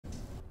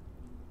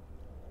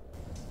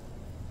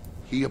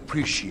he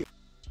appreciates.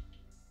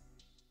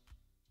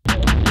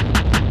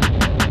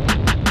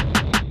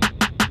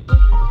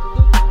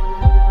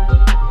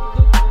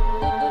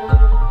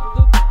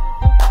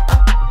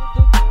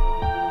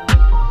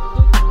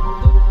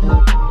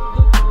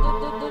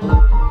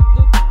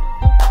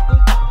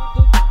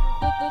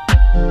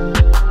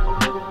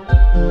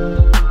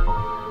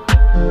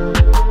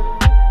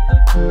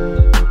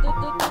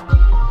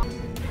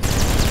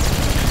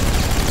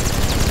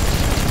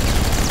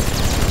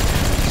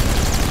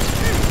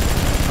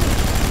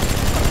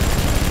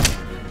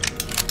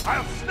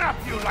 I'll snap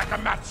you like a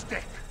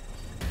matchstick!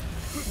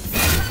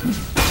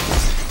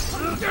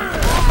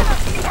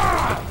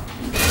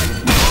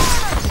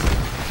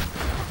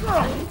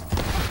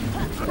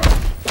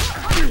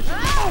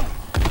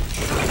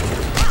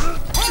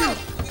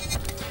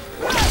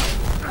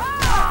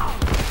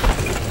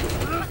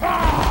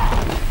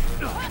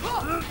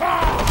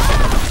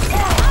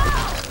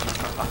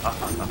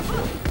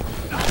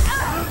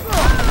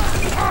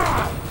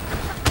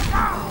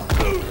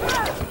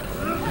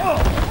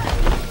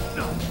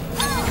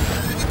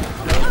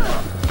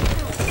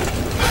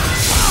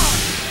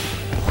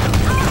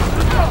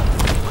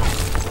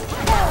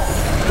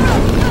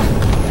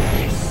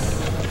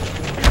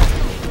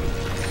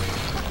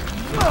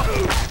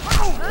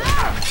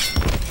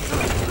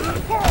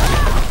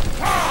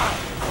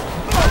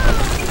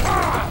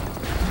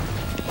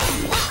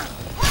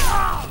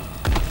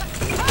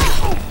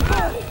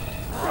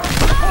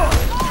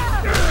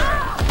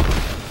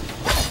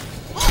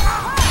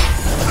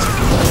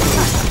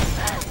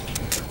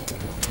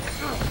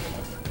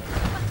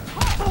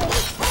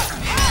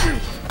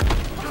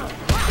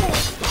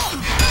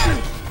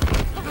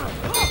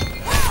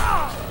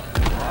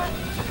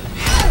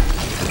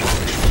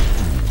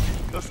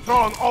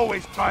 Strong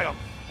always triumph.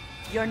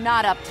 You're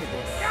not up to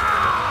this.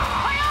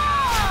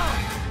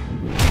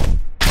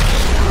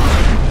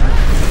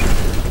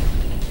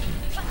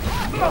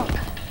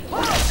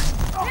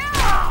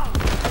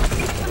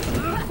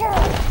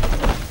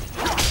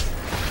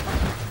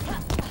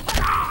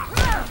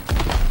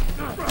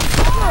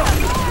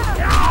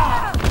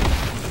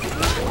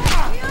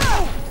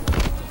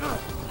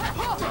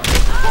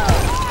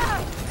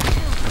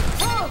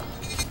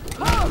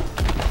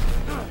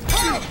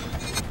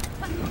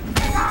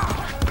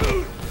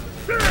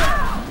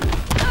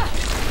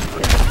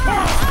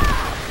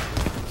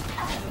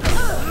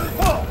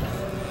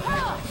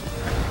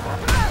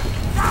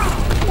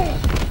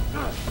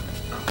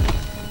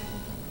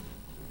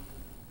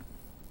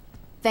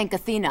 Thank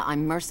Athena,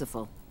 I'm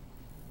merciful.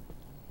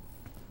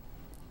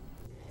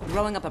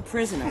 Growing up a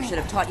prisoner should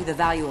have taught you the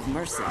value of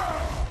mercy.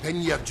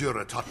 Peña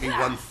Dura taught me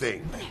one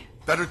thing.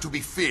 Better to be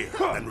feared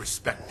than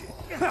respected.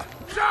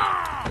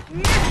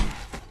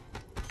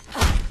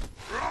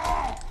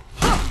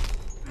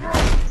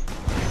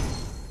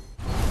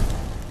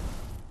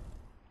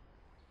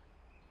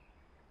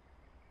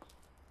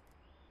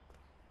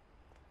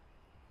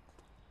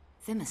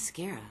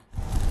 Themyscira?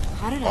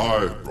 How did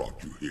I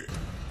brought you here.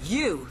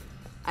 You!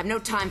 I've no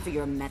time for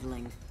your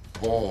meddling.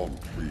 Calm,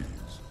 please.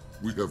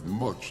 We have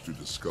much to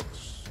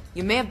discuss.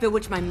 You may have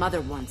bewitched my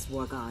mother once,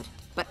 War God,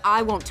 but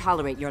I won't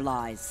tolerate your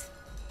lies.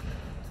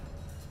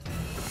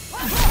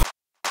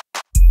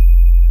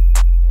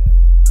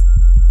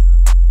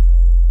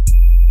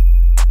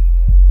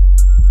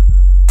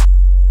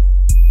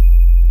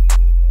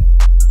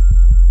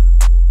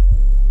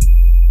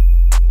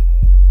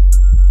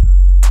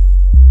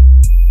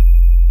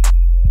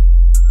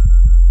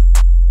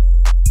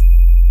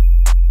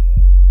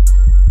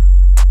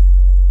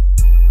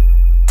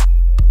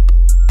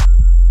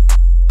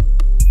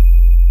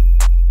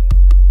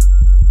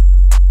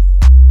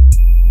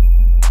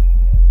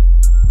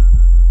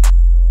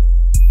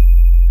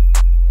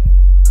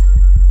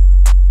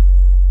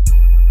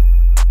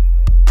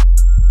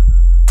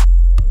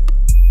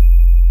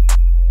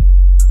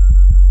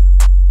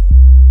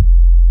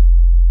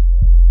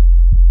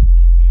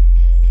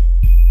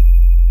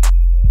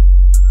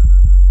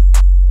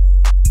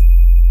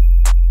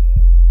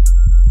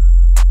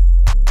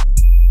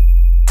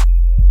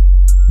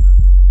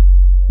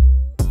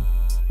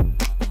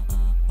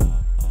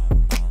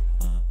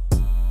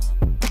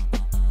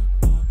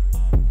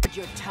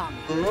 Your tongue.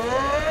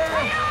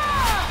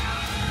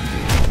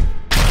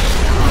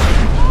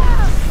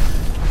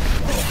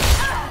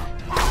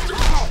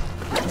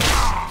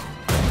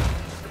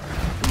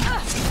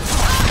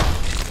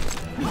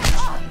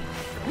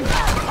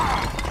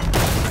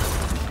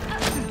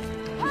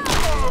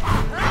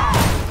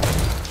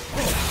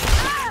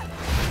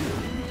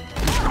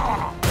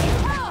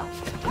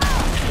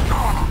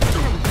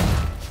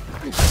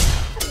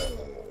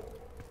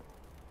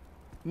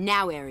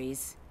 Now,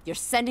 Ares, you're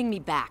sending me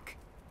back.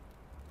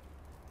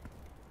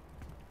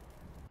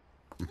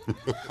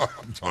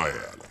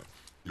 Diana,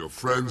 your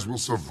friends will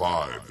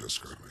survive this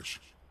skirmish.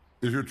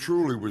 If you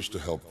truly wish to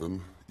help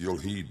them, you'll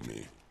heed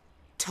me.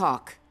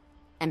 Talk,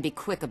 and be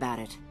quick about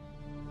it.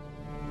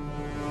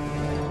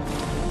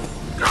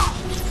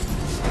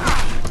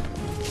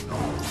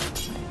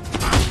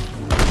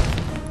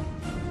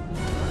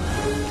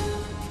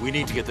 We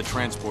need to get the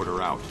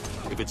transporter out.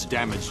 If it's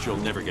damaged, you'll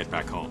never get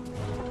back home.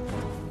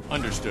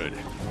 Understood.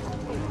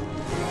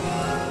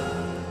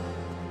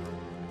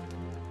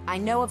 I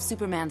know of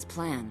Superman's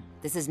plan.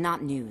 This is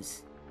not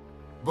news.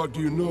 But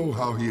do you know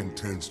how he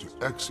intends to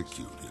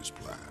execute his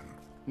plan?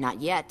 Not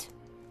yet.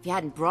 If you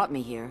hadn't brought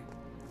me here.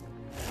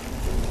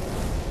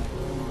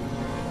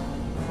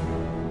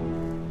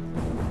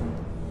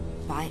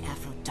 By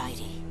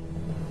Aphrodite.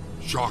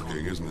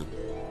 Shocking, isn't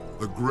it?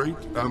 The great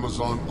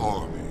Amazon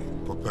army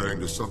preparing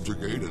to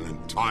subjugate an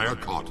entire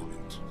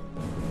continent.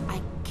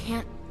 I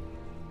can't...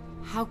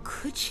 How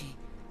could she?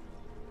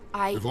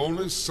 If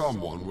only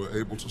someone were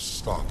able to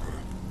stop her.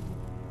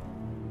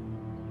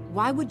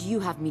 Why would you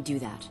have me do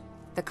that?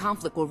 The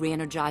conflict will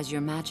re-energize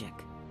your magic.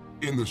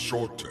 In the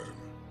short term,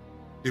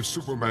 if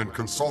Superman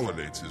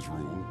consolidates his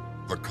rule,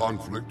 the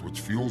conflict which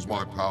fuels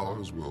my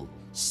powers will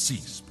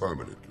cease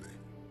permanently.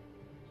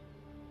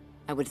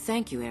 I would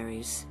thank you,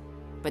 Ares.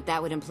 But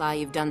that would imply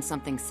you've done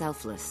something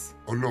selfless.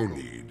 Oh, no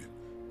need.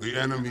 The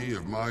enemy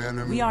of my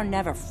enemy... We are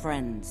never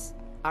friends.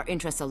 Our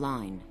interests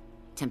align.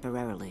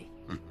 Temporarily.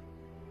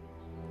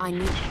 I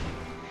need...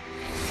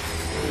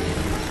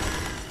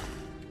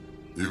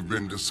 You've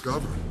been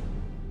discovered.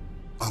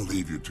 I'll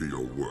leave you to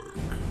your work.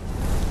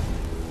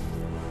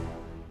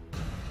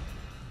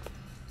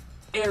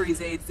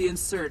 Ares aids the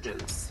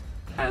insurgents.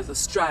 As a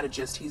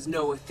strategist, he's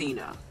no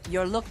Athena.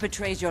 Your look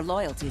betrays your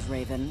loyalties,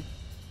 Raven.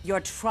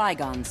 You're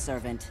Trigon's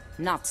servant,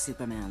 not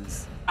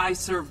Superman's. I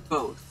serve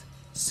both.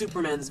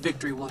 Superman's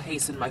victory will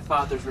hasten my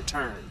father's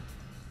return.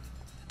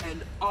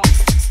 And all...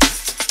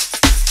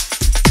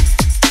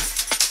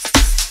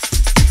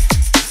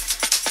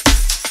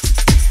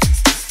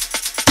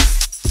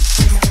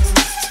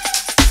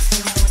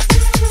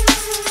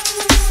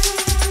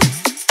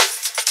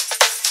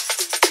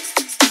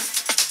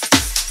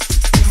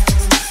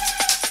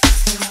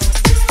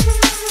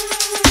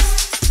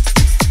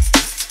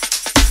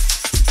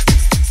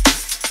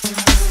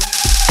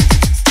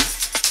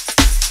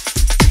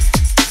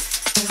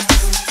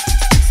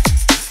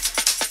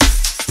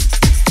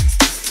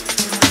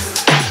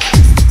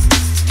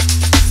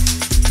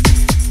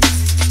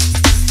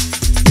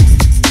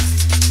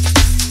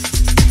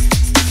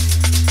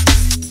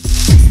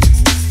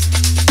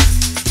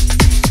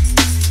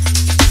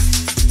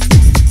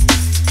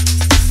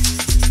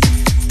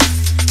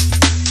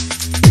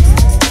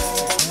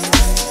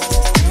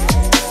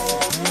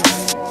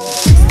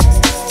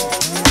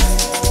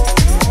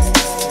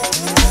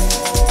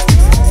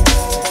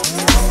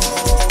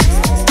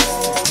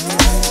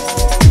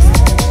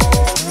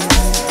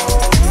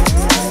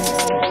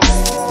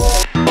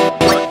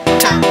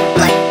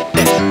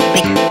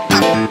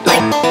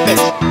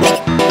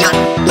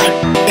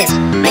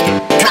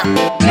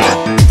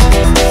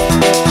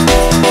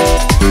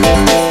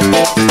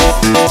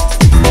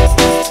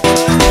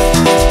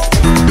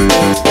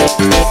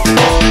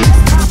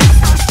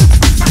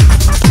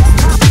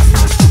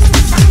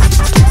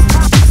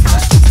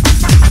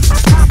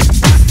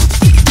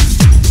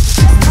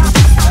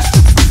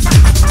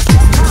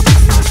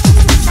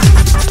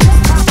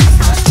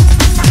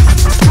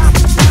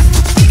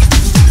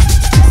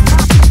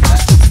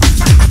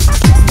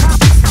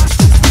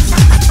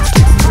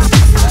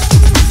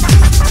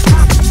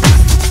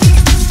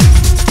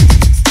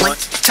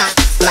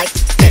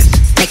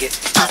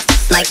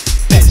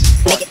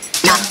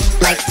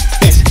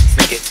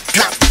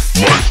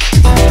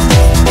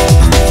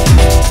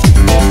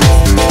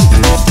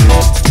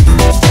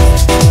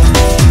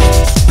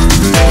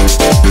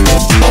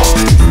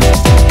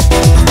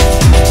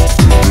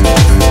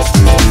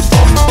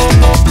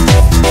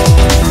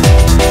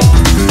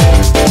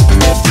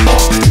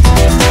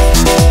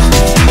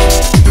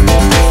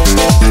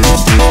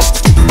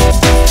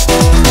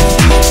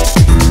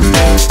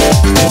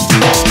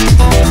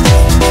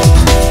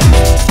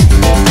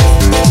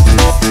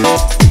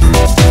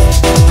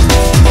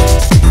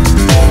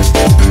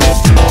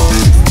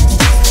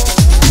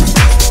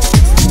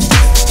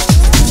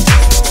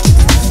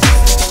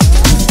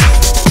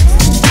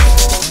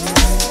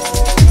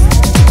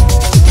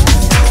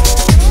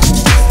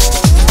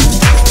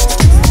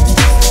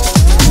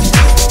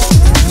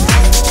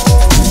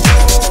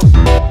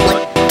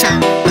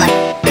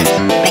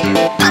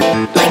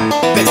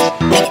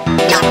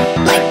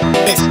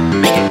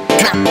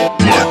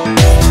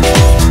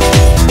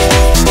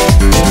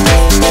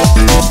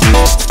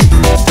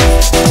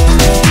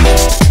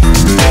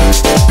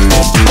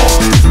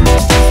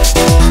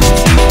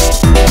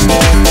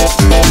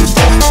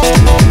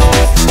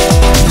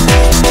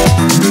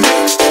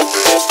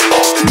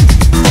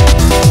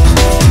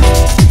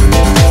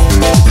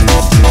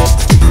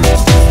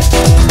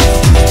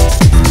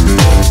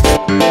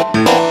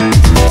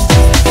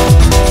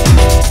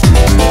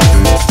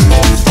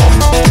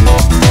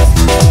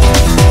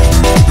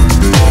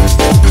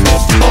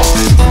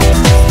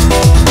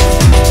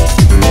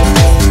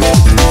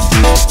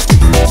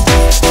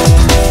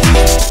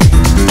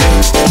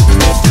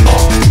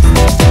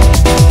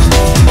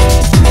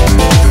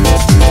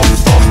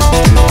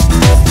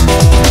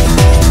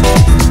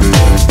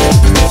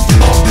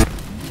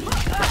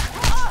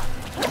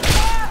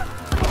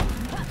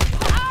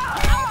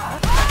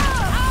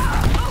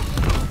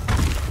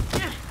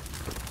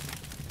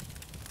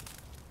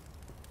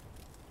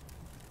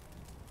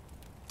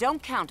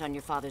 Don't count on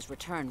your father's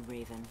return,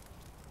 Raven.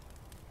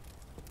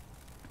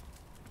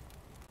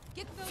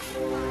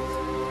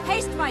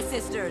 Haste, my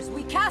sisters!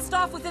 We cast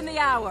off within the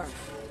hour!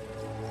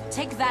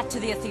 Take that to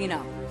the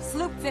Athena.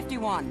 Sloop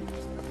 51.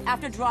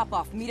 After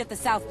drop-off, meet at the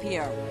South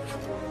Pier.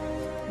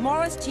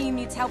 Mora's team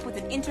needs help with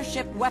an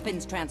intership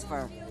weapons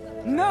transfer.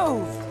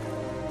 Move!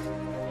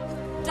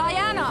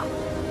 Diana!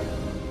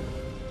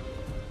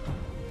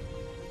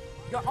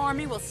 Your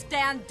army will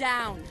stand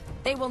down.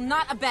 They will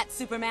not abet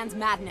Superman's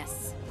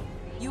madness.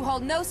 You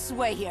hold no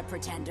sway here,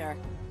 Pretender.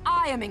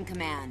 I am in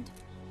command.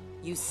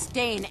 You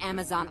stain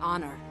Amazon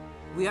honor.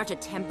 We are to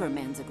temper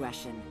man's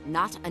aggression,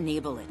 not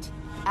enable it.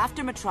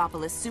 After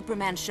Metropolis,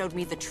 Superman showed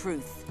me the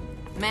truth.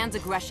 Man's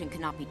aggression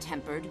cannot be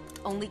tempered,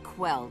 only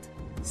quelled.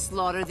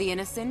 Slaughter the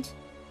innocent?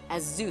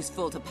 As Zeus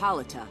fooled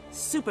Hippolyta,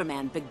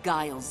 Superman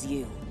beguiles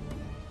you.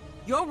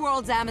 Your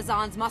world's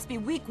Amazons must be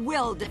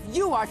weak-willed if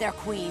you are their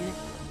queen.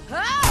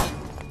 Ah!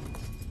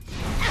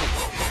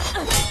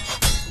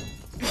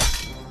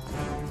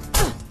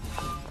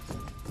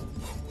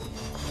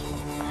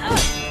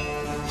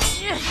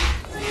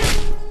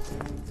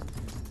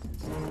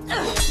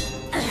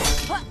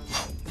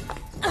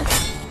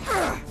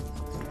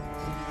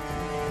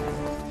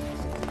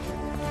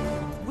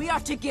 We are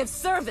to give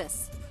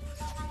service.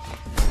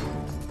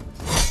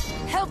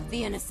 Help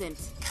the innocent.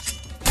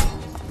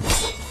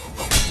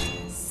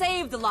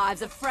 Save the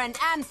lives of friend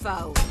and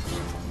foe.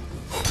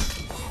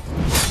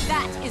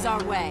 That is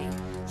our way.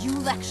 You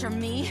lecture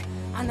me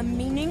on the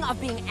meaning of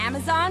being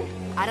Amazon?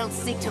 I don't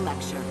seek to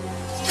lecture.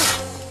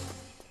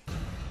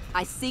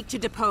 I seek to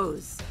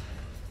depose.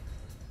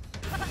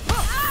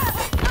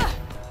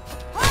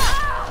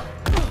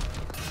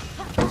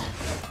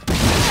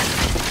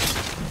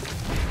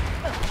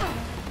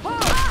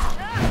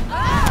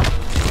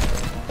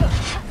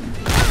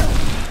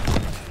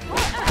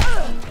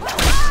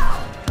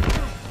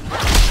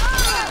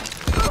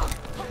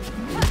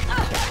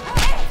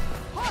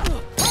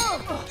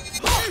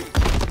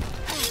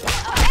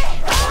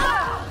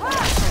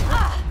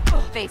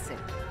 Face it,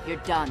 you're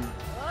done.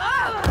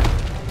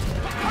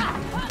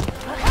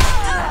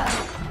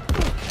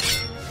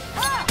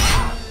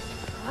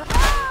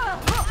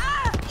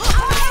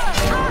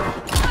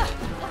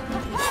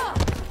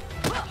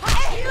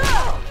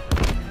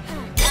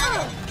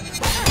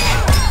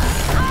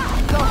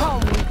 Go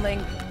home,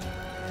 weakling.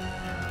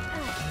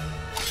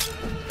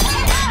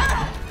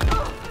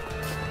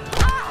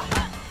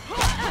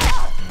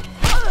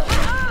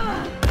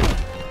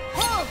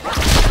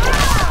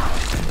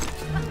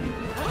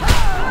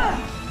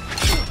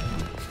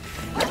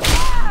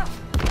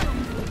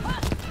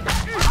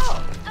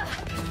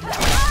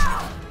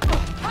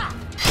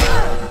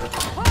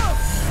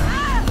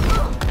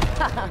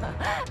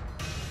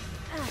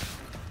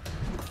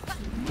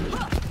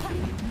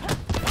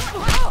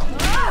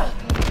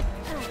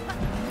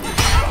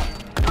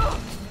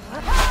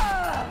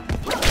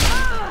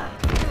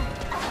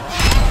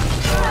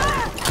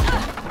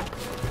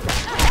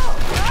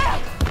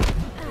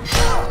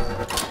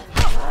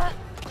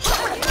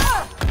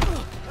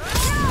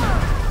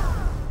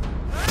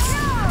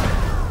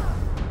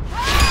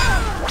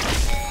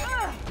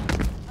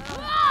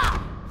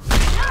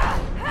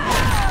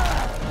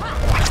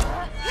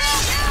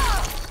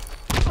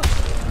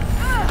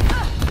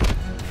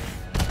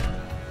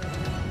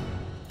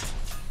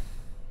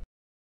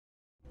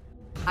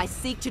 I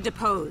seek to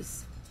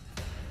depose.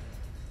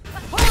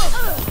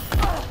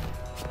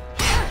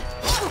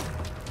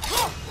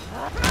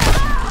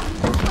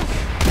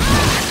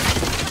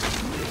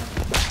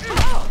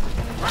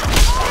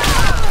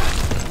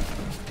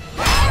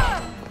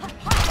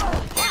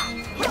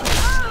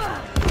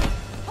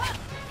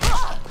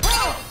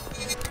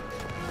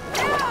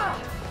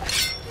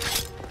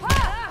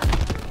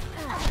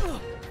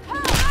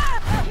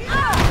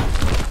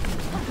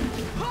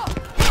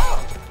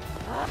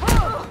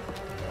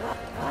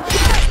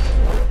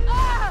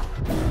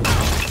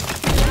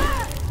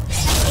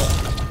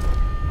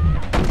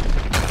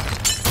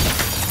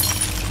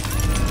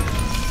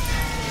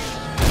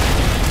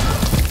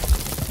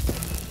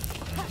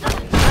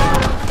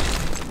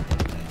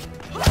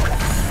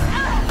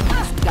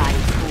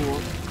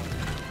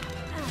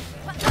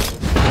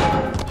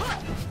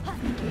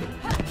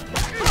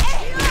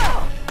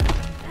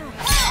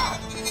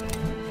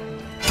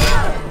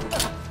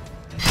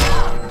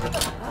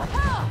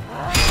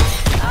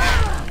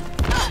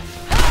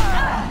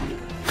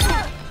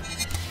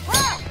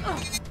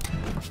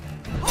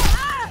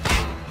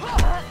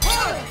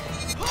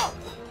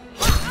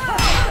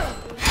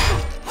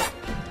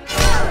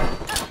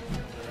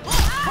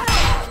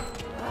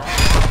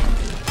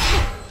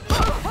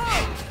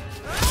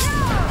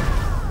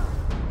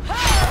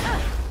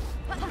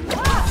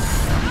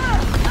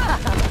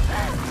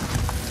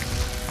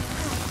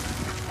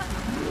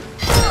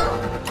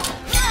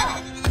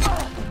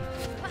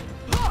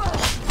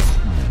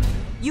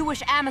 You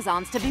wish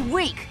Amazons to be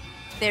weak.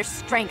 There's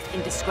strength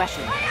in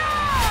discretion.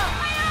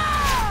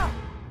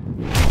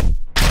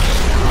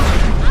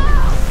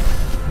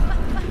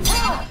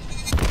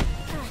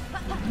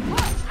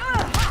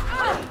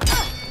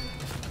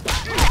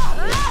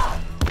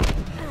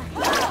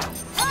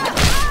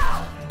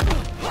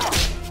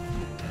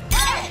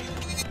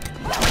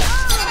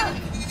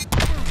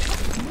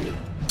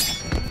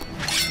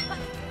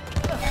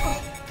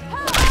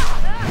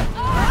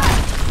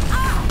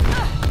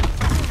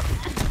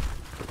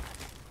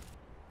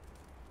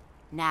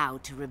 Now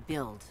to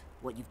rebuild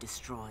what you've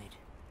destroyed.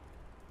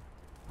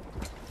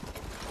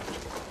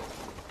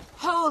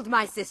 Hold,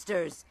 my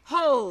sisters!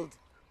 Hold!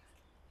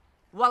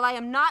 While I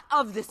am not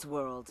of this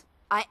world,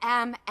 I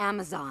am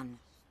Amazon.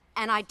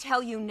 And I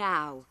tell you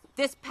now,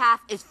 this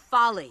path is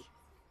folly.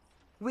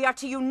 We are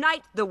to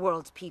unite the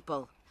world's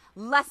people,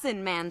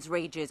 lessen man's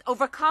rages,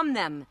 overcome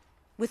them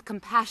with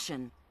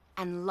compassion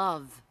and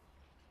love.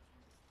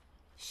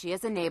 She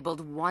has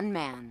enabled one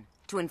man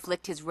to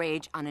inflict his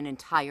rage on an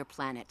entire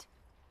planet.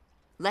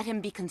 Let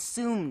him be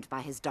consumed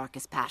by his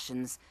darkest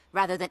passions,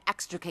 rather than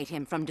extricate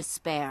him from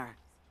despair.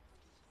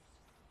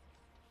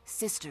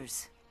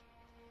 Sisters,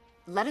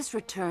 let us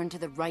return to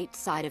the right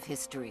side of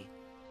history.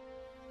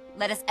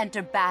 Let us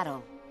enter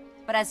battle,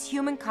 but as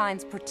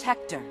humankind's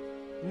protector,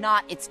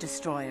 not its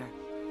destroyer.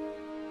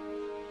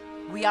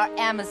 We are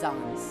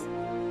Amazons.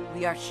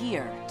 We are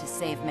here to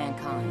save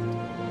mankind.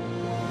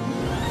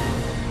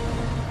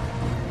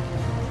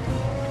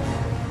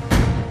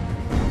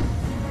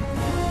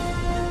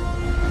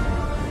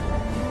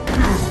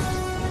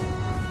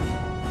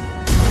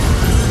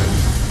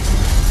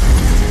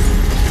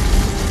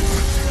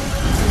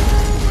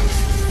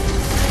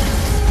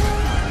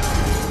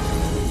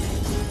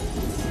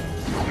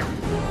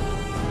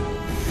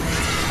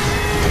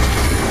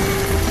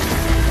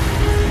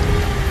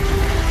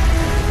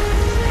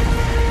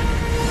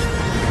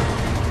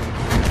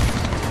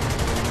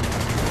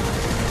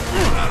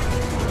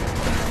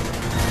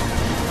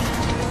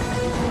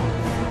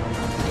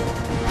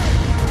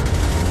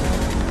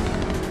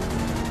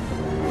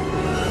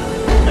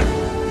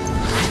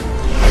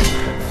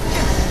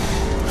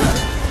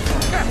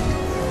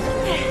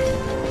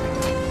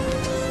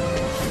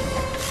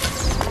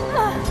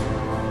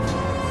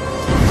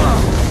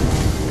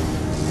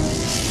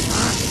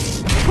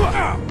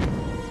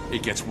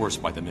 It gets worse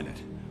by the minute.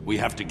 We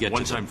have to get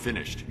Once I'm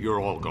finished, you're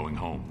all going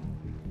home.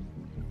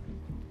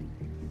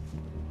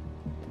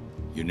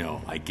 You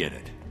know, I get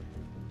it.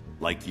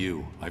 Like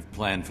you, I've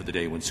planned for the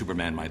day when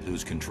Superman might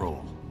lose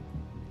control.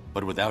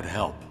 But without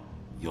help,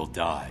 you'll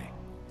die.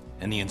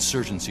 And the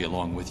insurgency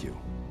along with you.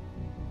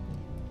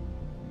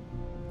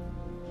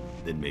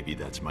 Then maybe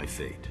that's my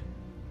fate.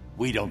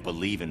 We don't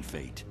believe in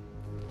fate.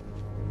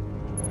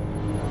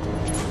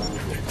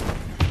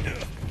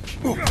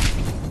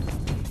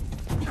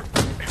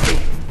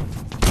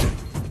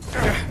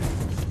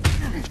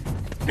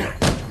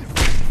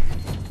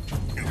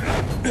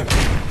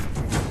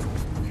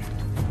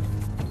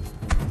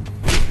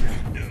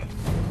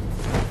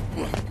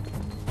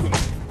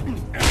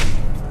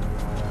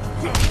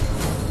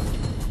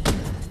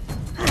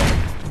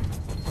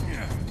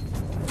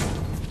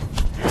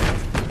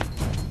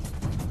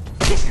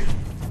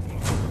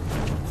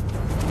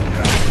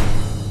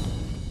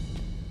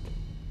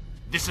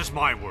 This is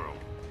my world.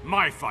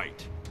 My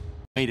fight.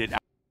 Made it